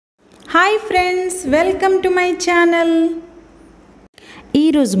Hi friends, welcome to my channel.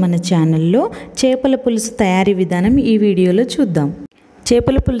 ఈరోజు మన ఛానల్లో చేపల పులుసు తయారీ విధానం ఈ వీడియోలో చూద్దాం.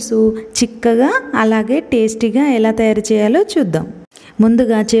 చేపల పులుసు చిక్కగా అలాగే టేస్టీగా ఎలా తయారు చేయాలో చూద్దాం.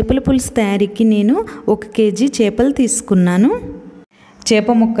 ముందుగా చేపల పులుసు తయారీకి నేను 1 కేజీ చేపలు తీసుకున్నాను.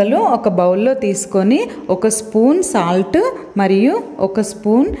 చేప ముక్కలు ఒక బౌల్లో తీసుకొని 1 స్పూన్ సాల్ట్ మరియు 1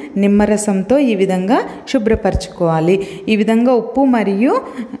 స్పూన్ నిమ్మరసంతో ఈ విధంగా శుభ్రపరచుకోవాలి. ఈ విధంగా ఉప్పు మరియు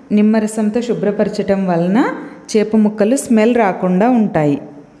నిమ్మరసంతో శుభ్రపరచడం వలన చేప ముక్కలు స్మెల్ రాకుండా ఉంటాయి.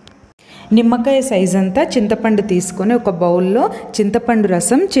 నిమ్మకాయ సైజ్ అంతా చింతపండు తీసుకొని ఒక బౌల్లో చింతపండు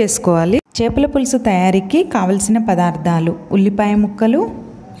రసం చేసుకోవాలి. చేపల పులుసు తయారీకి కావలసిన పదార్థాలు: ఉల్లిపాయ ముక్కలు,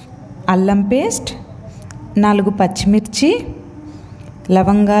 అల్లం పేస్ట్, 4 పచ్చిమిర్చి,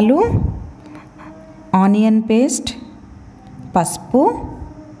 లవంగాలు, ఆనియన్ పేస్ట్, పసుపు,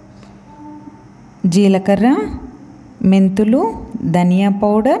 జీలకర్ర, మెంతులు, ధనియా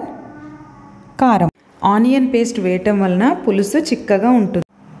పౌడర్, కారం. ఆనియన్ పేస్ట్ వేయటం వలన పులుసు చిక్కగా ఉంటుంది.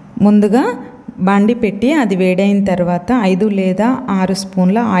 ముందుగా బాండి పెట్టి అది వేడైన తర్వాత 5 లేదా 6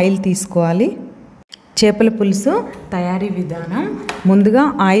 స్పూన్ల ఆయిల్ తీసుకోవాలి. చేపల పులుసు తయారీ విధానం: ముందుగా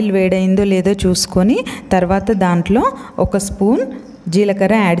ఆయిల్ వేడైందో లేదో చూసుకొని తర్వాత దాంట్లో 1 స్పూన్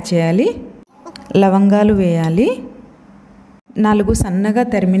జీలకర్ర యాడ్ చేయాలి, లవంగాలు వేయాలి, 4 సన్నగా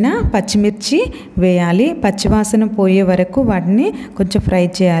తరిమిన పచ్చిమిర్చి వేయాలి. పచ్చివాసన పోయే వరకు వాటిని కొంచెం ఫ్రై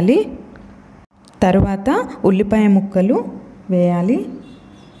చేయాలి. తర్వాత ఉల్లిపాయ ముక్కలు వేయాలి,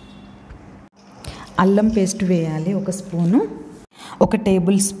 అల్లం పేస్ట్ వేయాలి 1 స్పూను, 1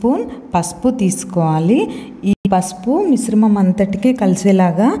 టేబుల్ స్పూన్ పసుపు తీసుకోవాలి. ఈ పసుపు మిశ్రమం అంతటికీ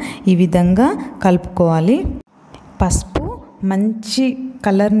కలిసేలాగా ఈ విధంగా కలుపుకోవాలి. పసుపు మంచి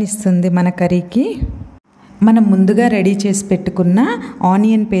కలర్ని ఇస్తుంది మన కర్రీకి. మనం ముందుగా రెడీ చేసి పెట్టుకున్న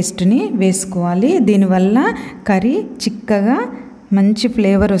ఆనియన్ పేస్ట్ని వేసుకోవాలి. దీనివల్ల కర్రీ చిక్కగా మంచి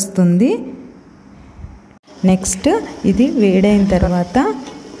ఫ్లేవర్ వస్తుంది. నెక్స్ట్ ఇది వేడైన తర్వాత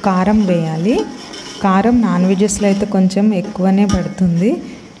కారం వేయాలి. కారం నాన్ వెజెస్లో అయితే కొంచెం ఎక్కువనే పడుతుంది.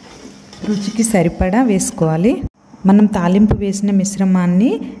 రుచికి సరిపడా వేసుకోవాలి. మనం తాలింపు వేసిన మిశ్రమాన్ని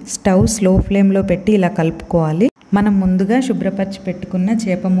స్టవ్ స్లో ఫ్లేమ్లో పెట్టి ఇలా కలుపుకోవాలి. మనం ముందుగా శుభ్రపరిచి పెట్టుకున్న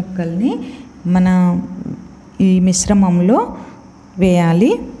చేప ముక్కల్ని మన ఈ మిశ్రమంలో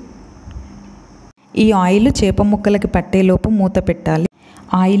వేయాలి. ఈ ఆయిల్ చేప ముక్కలకి పట్టేలోపు మూత పెట్టాలి.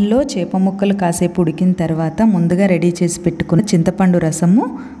 ఆయిల్లో చేప ముక్కలు కాసేపు ఉడికిన తర్వాత ముందుగా రెడీ చేసి పెట్టుకున్న చింతపండు రసము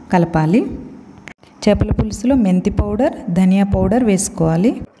కలపాలి. చేపల పులుసులో మెంతి పౌడర్, ధనియా పౌడర్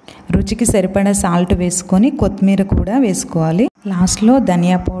వేసుకోవాలి. రుచికి సరిపడా సాల్ట్ వేసుకొని కొత్తిమీర కూడా వేసుకోవాలి. లాస్ట్లో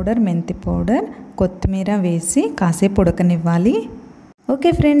ధనియా పౌడర్, మెంతి పౌడర్, కొత్తిమీర వేసి కాసేపు ఉడకనివ్వాలి. ఓకే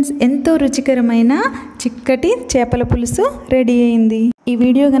ఫ్రెండ్స్, ఎంతో రుచికరమైన చిక్కటి చేపల పులుసు రెడీ అయింది. ఈ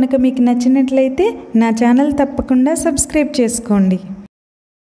వీడియో కనుక మీకు నచ్చినట్లయితే నా ఛానల్ తప్పకుండా సబ్స్క్రైబ్ చేసుకోండి.